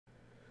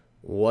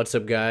What's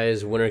up,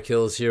 guys? Winter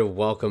Kills here.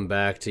 Welcome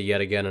back to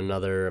yet again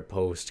another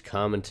post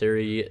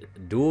commentary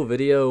duel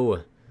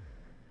video.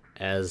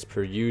 As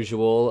per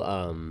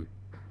usual,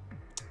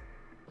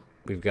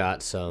 we've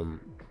got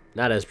some,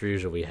 not as per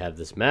usual, we have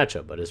this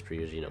matchup, but as per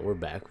usual, we're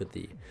back with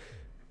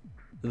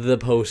the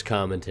post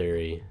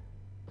commentary.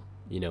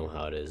 You know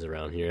how it is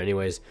around here.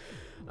 Anyways,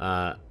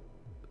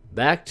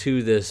 back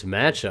to this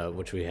matchup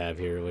which we have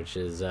here, which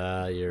is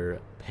your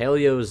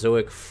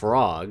Paleozoic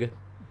frog.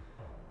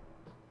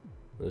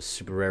 Those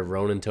super rare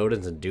Ronin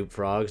totems and dupe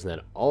frogs, and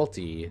that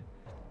alti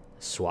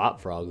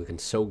swap frog looking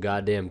so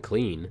goddamn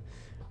clean.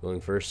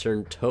 Going first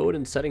turn toad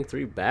and setting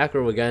 3 back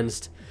row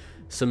against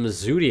some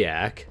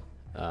Zoodiac.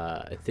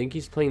 I think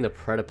he's playing the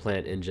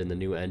Predaplant engine, the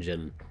new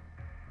engine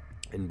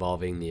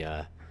involving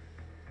the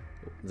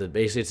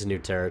basically it's a new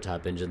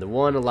Terratop engine. The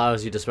one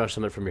allows you to special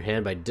summon from your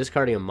hand by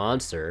discarding a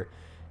monster,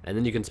 and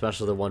then you can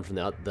special the one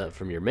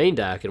from your main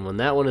deck. And when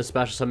that one is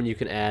special summoned, you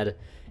can add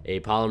a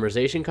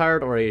polymerization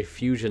card or a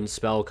fusion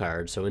spell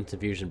card. So instant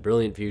fusion,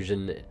 brilliant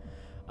fusion,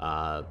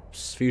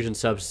 fusion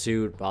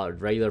substitute,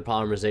 regular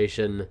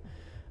polymerization,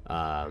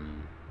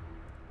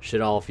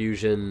 shit all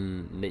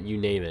fusion, you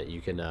name it.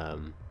 You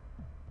can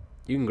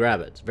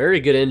grab it. It's a very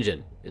good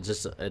engine.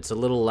 It's a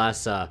little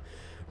less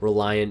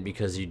reliant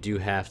because you do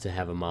have to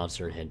have a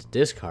monster in hand to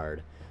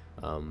discard,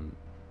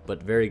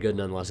 but very good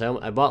nonetheless.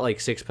 I bought like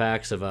 6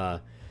 packs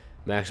of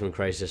Maximum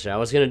Crisis. I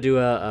was gonna do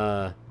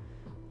a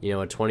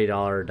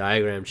 $20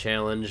 diagram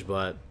challenge,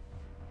 but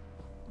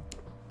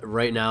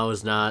right now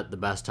is not the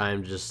best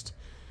time to just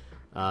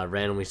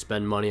randomly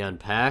spend money on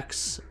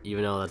packs,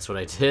 even though that's what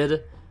I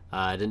did.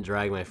 I didn't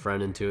drag my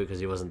friend into it because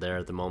he wasn't there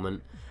at the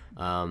moment.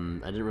 I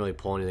didn't really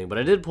pull anything, but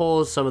I did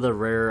pull some of the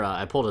rare.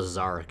 I pulled a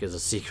Zark as a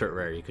secret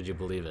rare. Could you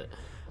believe it?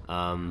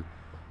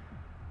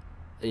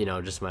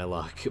 Just my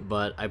luck.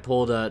 But I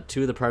pulled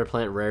 2 of the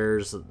Predaplant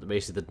rares,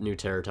 basically the new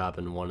Terratop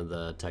and one of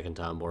the Tekken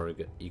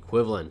Tomborg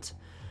equivalent.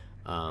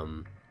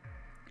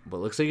 But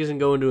looks like he's going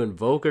to go into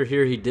Invoker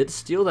here. He did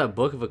steal that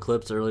Book of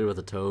Eclipse earlier with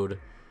a Toad,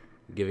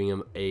 giving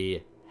him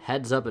a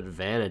heads-up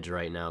advantage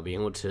right now, being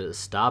able to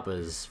stop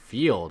his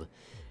field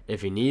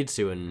if he needs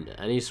to, and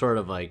any sort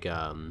of like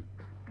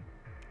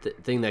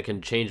thing that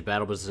can change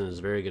battle position is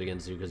very good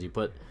against you, because you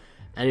put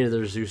any of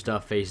their zoo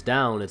stuff face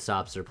down, it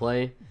stops their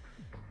play,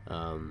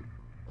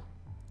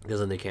 because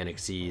then they can't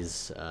exceed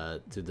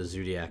through the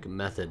Zoodiac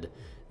method.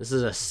 This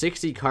is a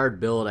 60 card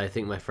build I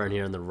think my friend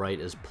here on the right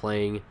is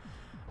playing.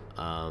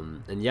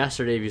 And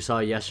yesterday, if you saw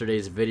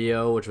yesterday's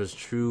video, which was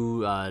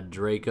True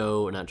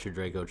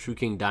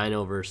King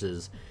Dino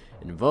versus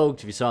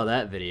Invoked, if you saw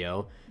that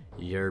video,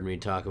 you heard me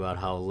talk about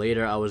how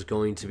later I was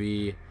going to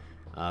be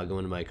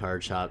going to my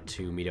card shop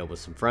to meet up with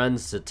some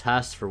friends to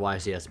test for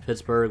YCS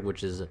Pittsburgh,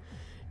 which is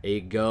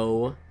a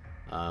go.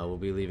 We'll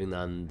be leaving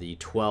on the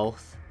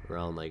 12th,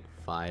 around like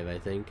 5, I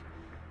think.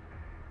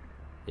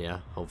 Yeah,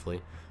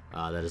 hopefully.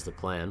 That is the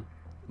plan.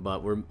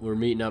 But we're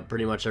meeting up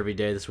pretty much every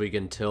day this week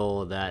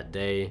until that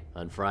day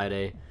on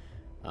Friday.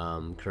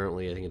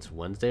 Currently, I think it's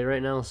Wednesday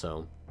right now,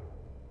 so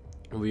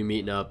we'll be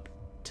meeting up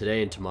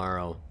today and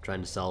tomorrow,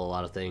 trying to sell a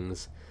lot of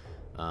things.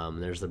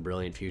 There's the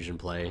Brilliant Fusion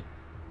play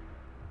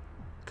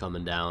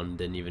coming down.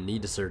 Didn't even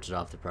need to search it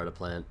off the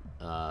Predaplant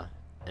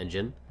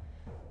engine.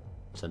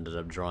 Just ended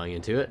up drawing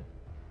into it.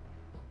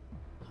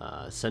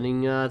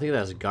 Sending, I think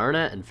that was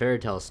Garnet and Fairy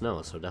Tale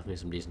Snow, so definitely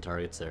some decent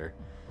targets there.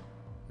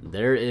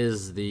 There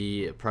is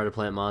the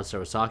Predaplant monster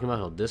I was talking about.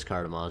 He'll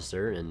discard a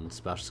monster and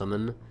special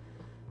summon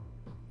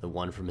the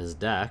one from his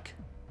deck.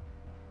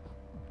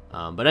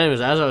 But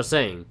anyways, as I was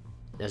saying,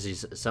 as he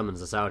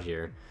summons us out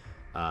here,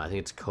 I think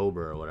it's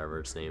Cobra or whatever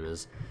its name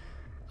is.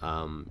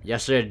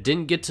 Yesterday I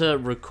didn't get to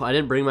I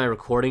didn't bring my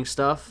recording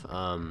stuff,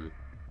 and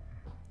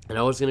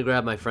I was gonna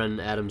grab my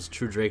friend Adam's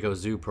True Draco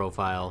Zoo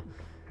profile,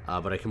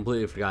 but I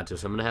completely forgot to.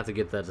 So I'm gonna have to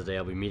get that today.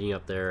 I'll be meeting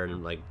up there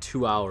in like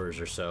 2 hours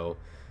or so.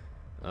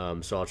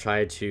 So I'll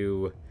try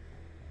to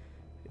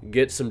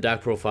get some deck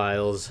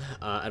profiles.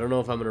 I don't know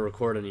if I'm going to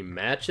record any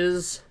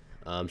matches,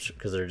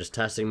 because they're just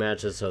testing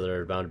matches, so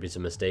there are bound to be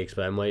some mistakes,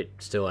 but I might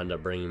still end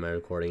up bringing my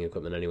recording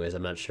equipment anyways.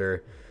 I'm not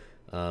sure.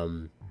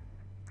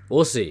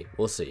 We'll see.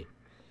 We'll see.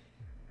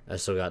 I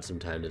still got some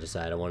time to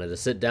decide. I wanted to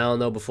sit down,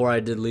 though, before I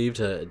did leave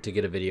to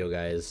get a video,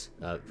 guys.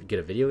 Get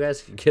a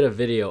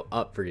video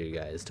up for you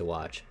guys to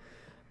watch.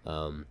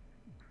 But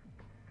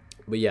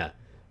yeah,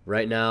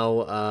 right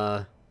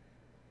now,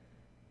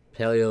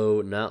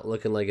 Paleo not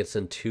looking like it's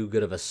in too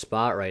good of a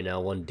spot right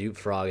now. One dupe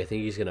frog. I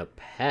think he's going to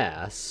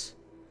pass.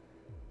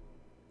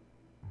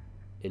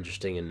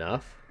 Interesting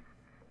enough.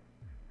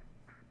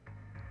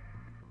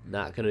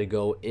 Not going to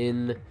go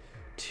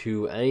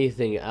into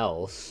anything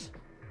else.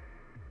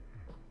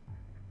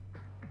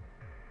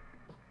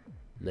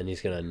 And then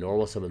he's going to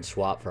normal summon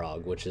Swap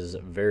Frog, which is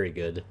very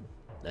good.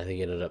 I think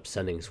he ended up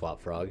sending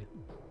Swap Frog.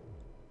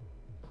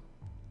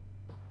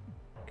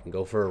 Can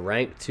go for a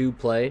rank 2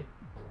 play.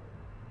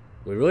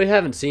 We really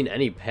haven't seen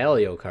any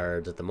Paleo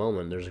cards at the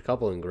moment. There's a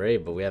couple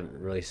engraved, but we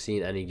haven't really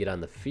seen any get on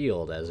the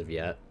field as of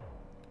yet.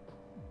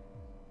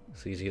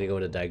 So he's going to go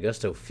into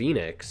Daigusto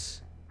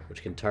Phoenix.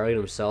 which can target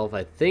himself,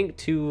 I think,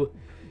 to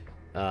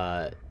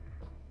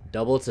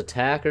double its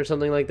attack or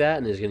something like that,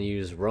 and he's going to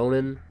use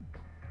Ronin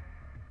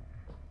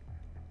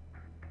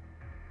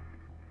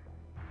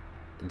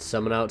and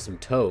summon out some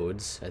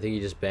toads. I think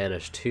he just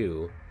banished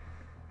 2.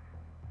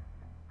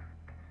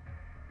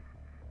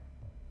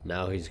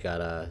 Now he's got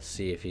to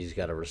see if he's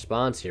got a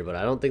response here, but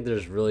I don't think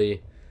there's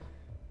really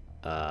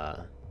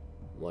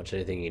much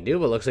anything he can do,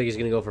 but it looks like he's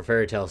going to go for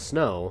Fairy Tale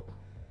Snow.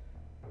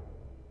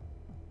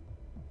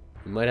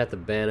 He might have to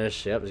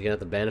banish, yep, he's going to have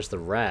to banish the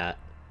rat.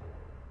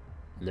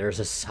 And there's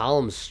a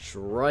Solemn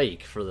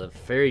Strike for the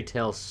Fairy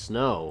Tale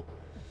Snow.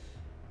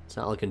 It's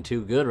not looking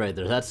too good right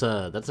there. That's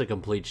a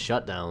complete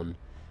shutdown.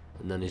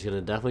 And then he's going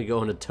to definitely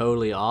go into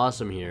Totally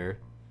Awesome here.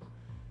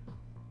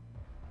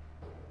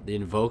 The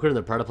Invoker and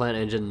the Predaplant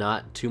Engine,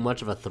 not too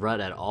much of a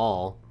threat at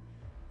all.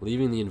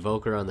 Leaving the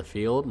Invoker on the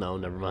field. No,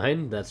 never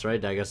mind. That's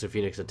right, Daigasu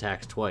Phoenix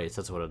attacks twice.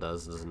 That's what it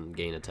does. It doesn't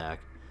gain attack.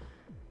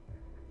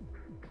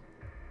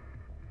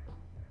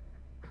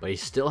 But he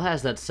still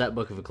has that set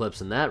Book of Eclipse,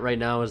 and that right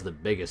now is the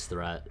biggest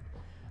threat.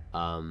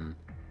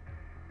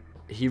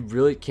 He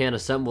really can't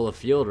assemble a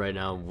field right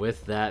now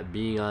with that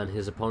being on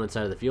his opponent's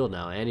side of the field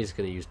now. And he's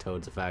going to use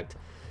Toad's Effect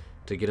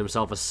to get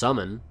himself a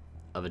summon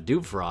of a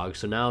Dupe Frog.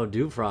 So now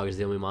Dupe Frog is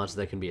the only monster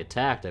that can be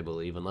attacked, I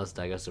believe, unless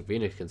Daigasu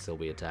Phoenix can still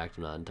be attacked.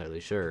 I'm not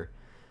entirely sure.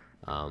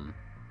 But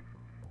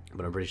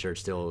I'm pretty sure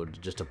it's still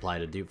just apply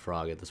to Dupe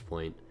Frog at this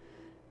point.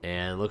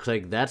 And it looks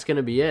like that's going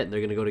to be it.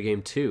 They're going to go to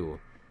game 2.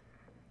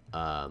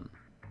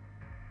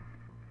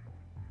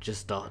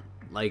 Just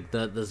like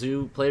the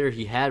Zoo player,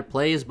 he had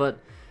plays, but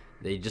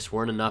they just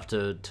weren't enough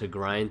to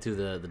grind through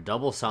the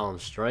double Solemn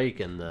Strike,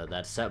 and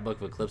that set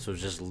Book of Eclipse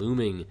was just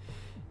looming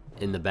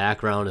in the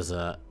background as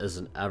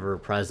an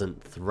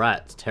ever-present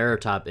threat. Terror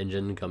Top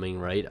Engine coming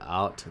right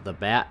out the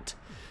bat,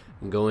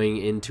 going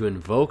into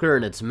Invoker,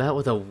 and it's met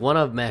with a 1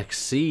 of Max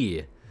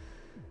C.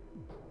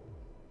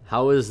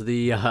 How is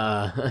the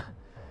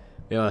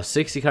we have a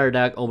 60 card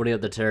deck opening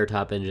up the Terror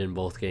Top Engine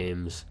both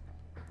games,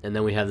 and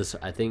then we have this,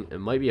 I think it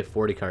might be a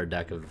 40 card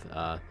deck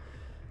of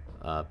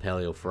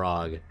Paleo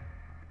Frog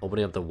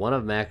opening up the 1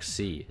 of Max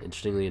C.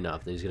 Interestingly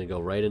enough, then he's going to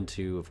go right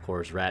into, of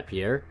course, Rat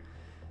Pierre.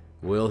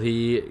 Will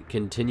he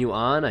continue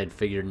on? I'd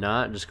figure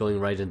not. Just going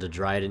right into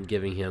Dryden,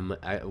 giving him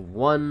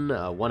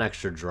one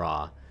extra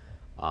draw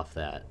off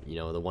that. You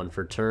know, the 1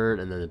 for turn,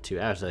 and then the 2.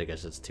 Actually, I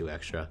guess it's 2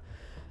 extra.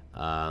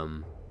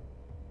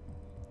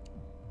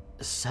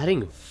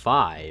 Setting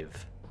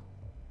 5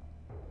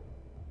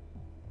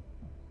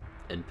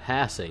 and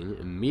passing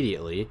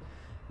immediately.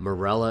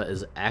 Morella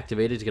is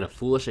activated. He's going to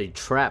Foolish a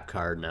trap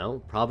card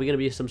now. Probably going to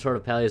be some sort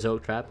of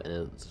Paleozoic trap,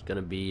 and it's going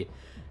to be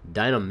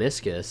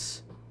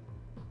Deinamiscus.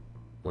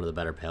 One of the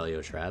better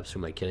Paleo traps. Who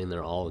am I kidding?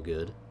 They're all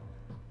good.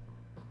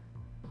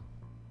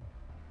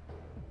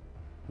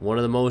 One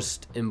of the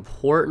most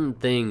important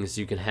things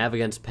you can have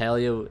against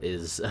Paleo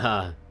is,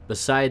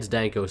 besides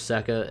Danko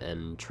Seka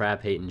and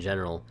trap hate in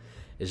general,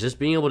 is just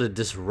being able to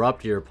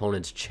disrupt your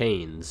opponent's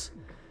chains.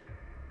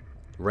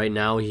 Right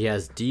now he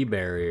has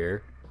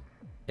D-Barrier.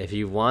 If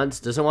he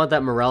doesn't want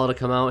that Morella to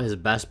come out, his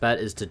best bet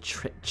is to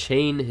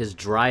chain his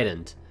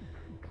Dryden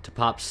to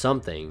pop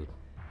something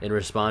in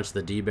response to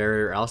the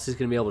D-Barrier, or else he's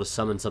going to be able to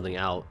summon something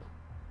out.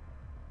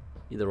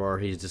 Either or,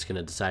 he's just going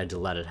to decide to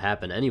let it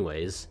happen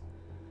anyways.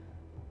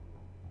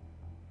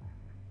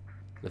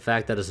 The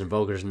fact that his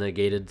Invoker's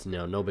negated, you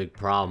know, no big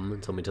problem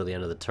until the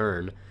end of the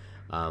turn.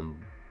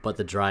 But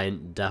the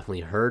Dryden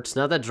definitely hurts.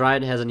 Not that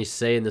Dryden has any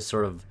say in this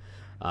sort of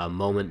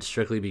moment,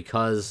 strictly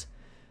because,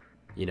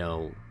 you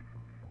know,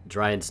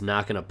 Dryden's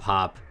not going to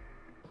pop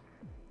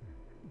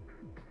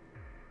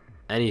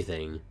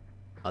anything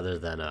other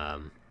than,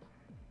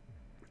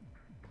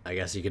 I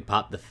guess you could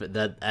pop at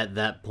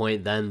that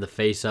point then the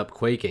face up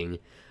Quaking.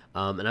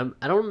 And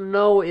I don't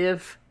know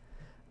if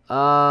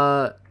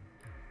all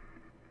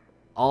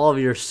of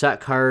your set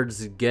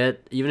cards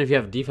get, even if you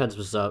have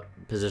defensive stuff,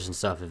 position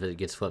stuff, if it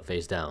gets flipped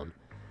face down.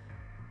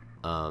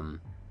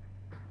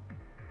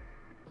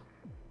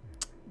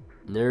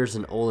 There's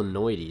an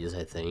Olenoides,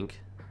 I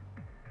think.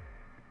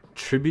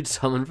 Tribute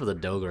summon for the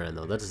Dogoran,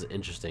 though. That is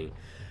interesting.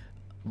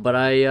 But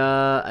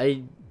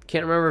I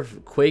can't remember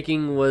if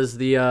Quaking was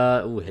the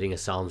hitting a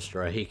Solemn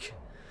Strike.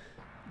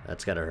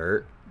 That's gotta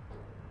hurt.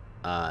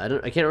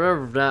 I can't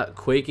remember if not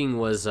Quaking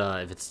was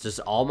if it's just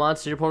all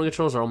monsters your opponent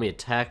controls or only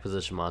attack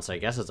position monster. I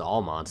guess it's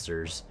all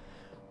monsters,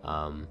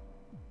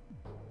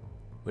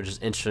 which is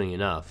interesting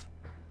enough.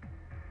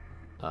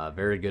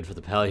 Very good for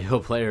the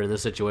Paleo player in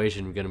this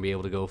situation. We're going to be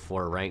able to go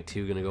for rank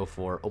 2. Going to go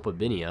for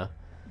Opabinia.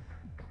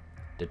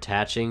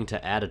 Detaching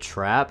to add a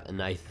trap, and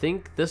I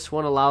think this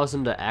one allows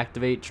him to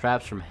activate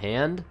traps from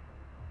hand,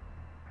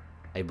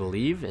 I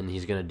believe, and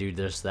he's going to do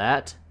just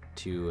that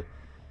to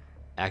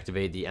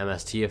activate the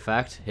MST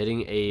effect,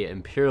 hitting a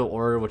Imperial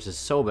Order, which is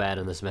so bad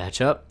in this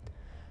matchup,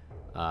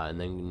 and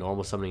then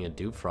normal summoning a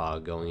Dupe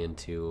Frog, going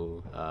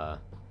into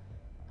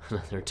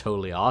they're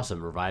totally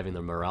awesome, reviving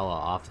the Morella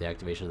off the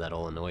activation of that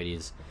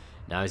Olenoides.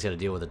 Now he's got to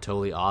deal with a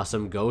totally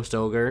awesome Ghost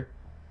Ogre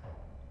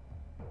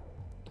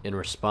in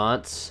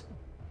response.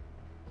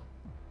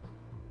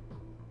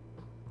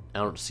 I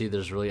don't see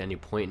there's really any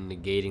point in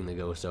negating the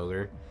Ghost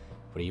Ogre.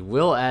 But he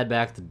will add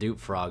back the Dupe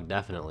Frog,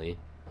 definitely.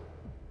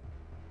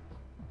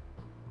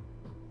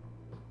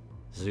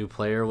 Zoo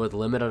player with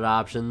limited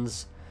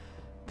options.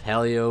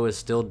 Paleo is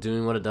still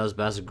doing what it does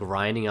best,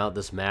 grinding out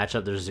this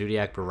matchup. There's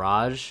Zoodiac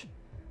Barrage.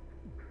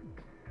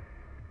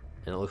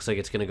 And it looks like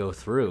it's going to go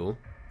through,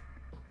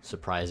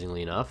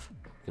 surprisingly enough.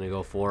 Going to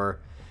go for...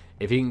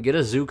 If he can get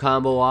a Zoo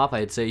combo off,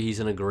 I'd say he's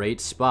in a great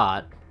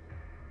spot.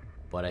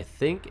 But I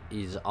think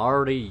he's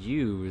already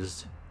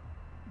used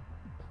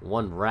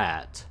one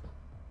Rat.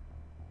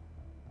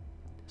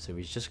 So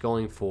he's just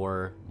going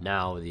for,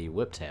 now, the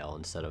Whiptail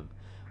instead of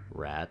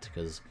Rat.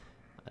 Because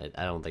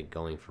I don't think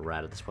going for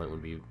Rat at this point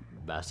would be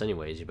best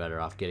anyways. You're better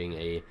off getting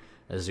a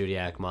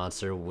Zoodiac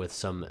monster with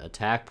some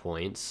attack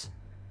points.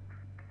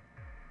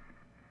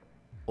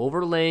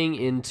 Overlaying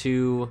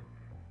into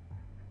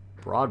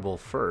Broadbull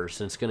first,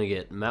 and it's going to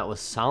get met with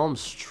Solemn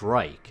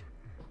Strike.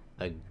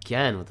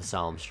 Again with the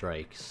Solemn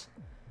Strikes.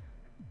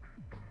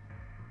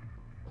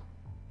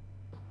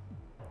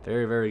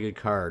 Very, very good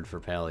card for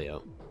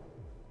Paleo.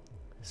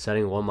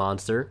 Setting one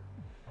monster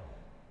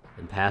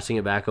and passing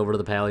it back over to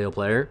the Paleo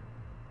player.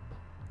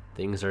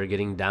 Things are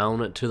getting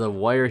down to the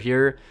wire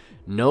here.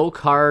 No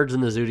cards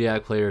in the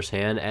Zoodiac player's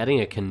hand.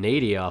 Adding a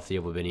Canadia off the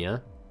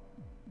Oblivinia.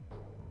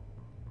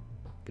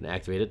 Can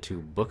activate it to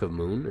Book of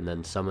Moon and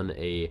then summon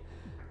a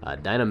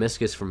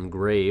Dynamiscus from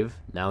Grave.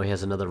 Now he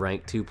has another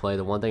rank 2 play.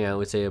 The one thing I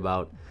always say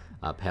about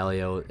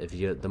Paleo, if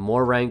you the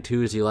more rank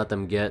 2s you let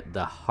them get,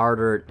 the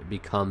harder it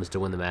becomes to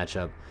win the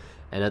matchup.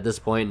 And at this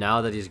point,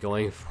 now that he's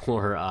going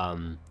for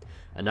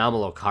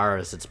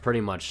Anomalocaris, it's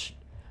pretty much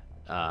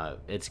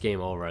it's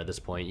game over at this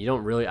point. You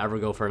don't really ever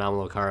go for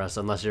Anomalocaris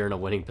unless you're in a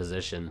winning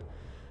position.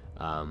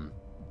 And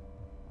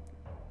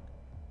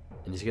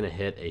he's going to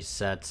hit a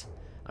set.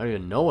 I don't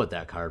even know what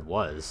that card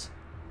was.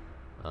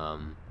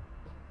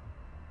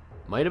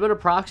 Might have been a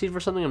proxy for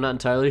something, I'm not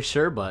entirely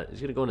sure, but he's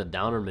going to go into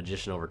Downer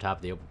Magician over top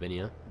of the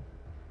Oblivinia.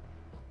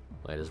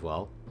 Might as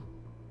well.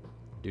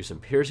 Do some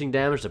piercing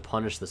damage to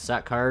punish the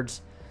set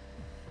cards.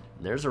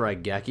 And there's a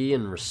Raigeki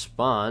in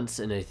response,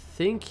 and I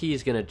think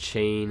he's going to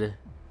chain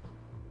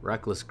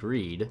Reckless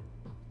Greed.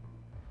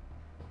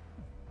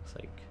 It's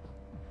like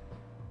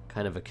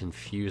kind of a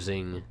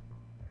confusing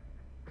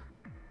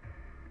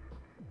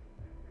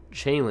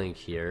chain link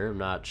here. I'm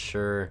not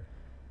sure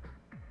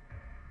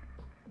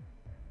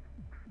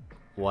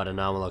what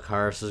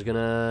Anomalocaris is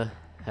gonna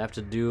have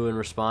to do in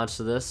response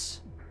to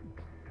this.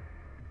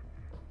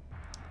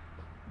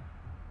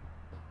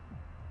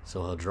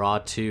 So he'll draw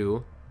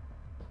 2.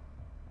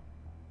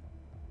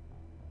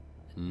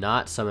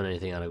 Not summon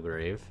anything out of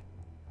Grave.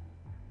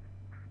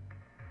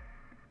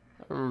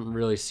 I don't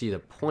really see the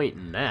point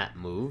in that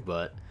move,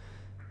 but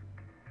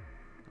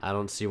I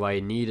don't see why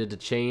he needed to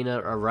chain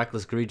a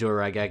Reckless Greed to a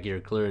Raigeki.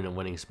 You're clearing a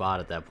winning spot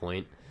at that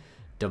point.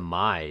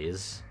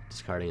 Demise.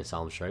 Discarding a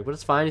Solemn Strike, but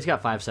it's fine. He's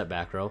got 5 set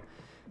back row.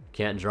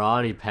 Can't draw,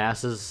 and he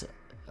passes.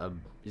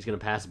 He's going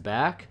to pass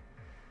back,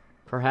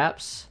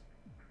 perhaps.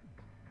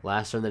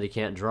 Last turn that he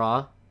can't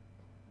draw.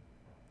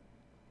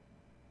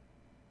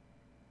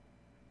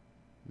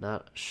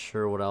 Not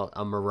sure what else.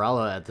 A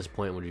Morella at this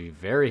point would be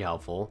very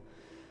helpful.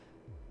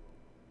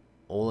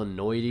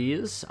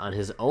 Olenoides on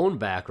his own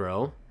back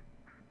row.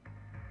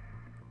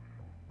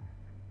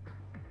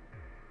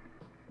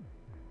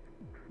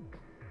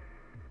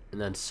 And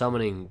then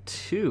summoning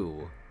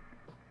 2.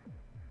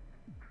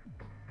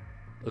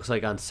 Looks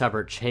like on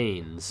separate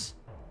chains.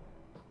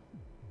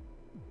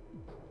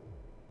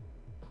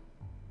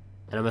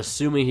 And I'm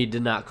assuming he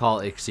did not call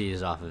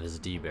Ixies off of his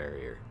D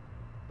barrier.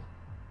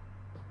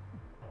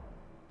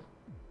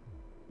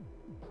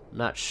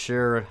 Not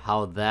sure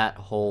how that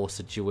whole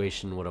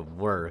situation would have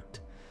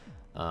worked.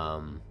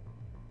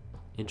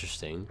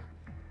 Interesting.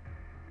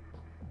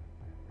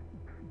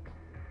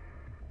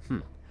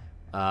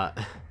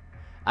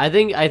 I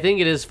think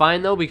it is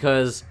fine though,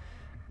 because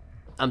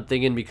I'm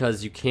thinking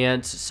because you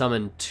can't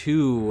summon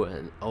 2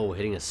 and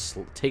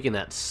taking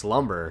that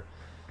slumber,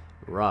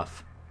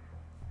 rough.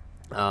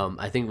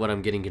 I think what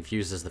I'm getting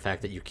confused is the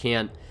fact that you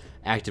can't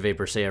activate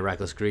per se a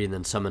Reckless Greed and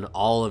then summon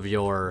all of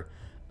your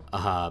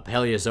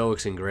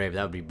Paleozoics in Grave.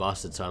 That would be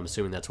busted. So I'm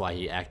assuming that's why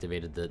he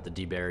activated the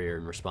D barrier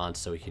in response,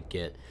 so he could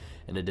get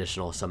an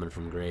additional summon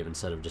from Grave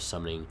instead of just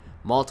summoning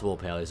multiple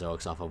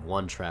Paleozoics off of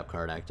one trap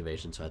card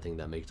activation. So I think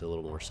that makes a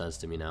little more sense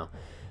to me now.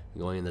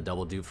 Going in the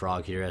double Dupe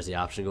Frog here as the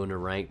option going to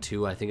rank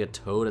 2. I think a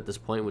Toad at this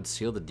point would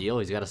seal the deal.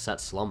 He's got a set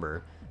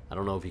Slumber. I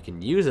don't know if he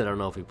can use it. I don't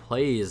know if he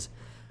plays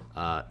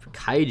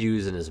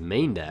Kaijus in his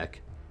main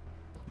deck.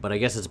 But I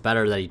guess it's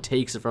better that he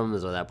takes it from him,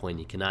 so at that point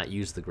he cannot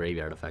use the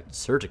Graveyard effect to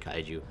search a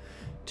Kaiju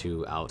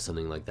to out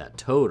something like that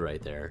Toad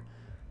right there.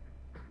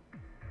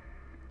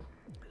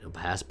 He'll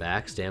pass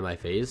back, standby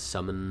phase,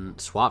 summon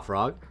Swap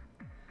Frog.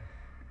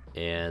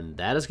 And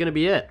that is going to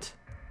be it.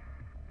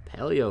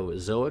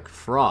 Paleozoic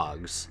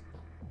Frogs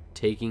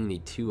taking the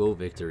 2-0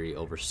 victory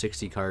over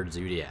 60-card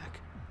Zoodiac.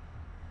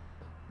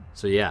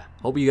 So yeah,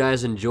 hope you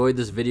guys enjoyed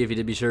this video. If you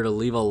did, be sure to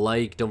leave a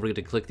like. Don't forget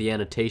to click the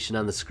annotation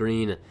on the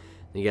screen.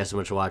 Thank you guys so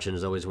much for watching.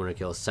 As always, Winner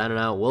Kill signing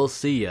out. We'll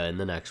see ya in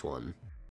the next one.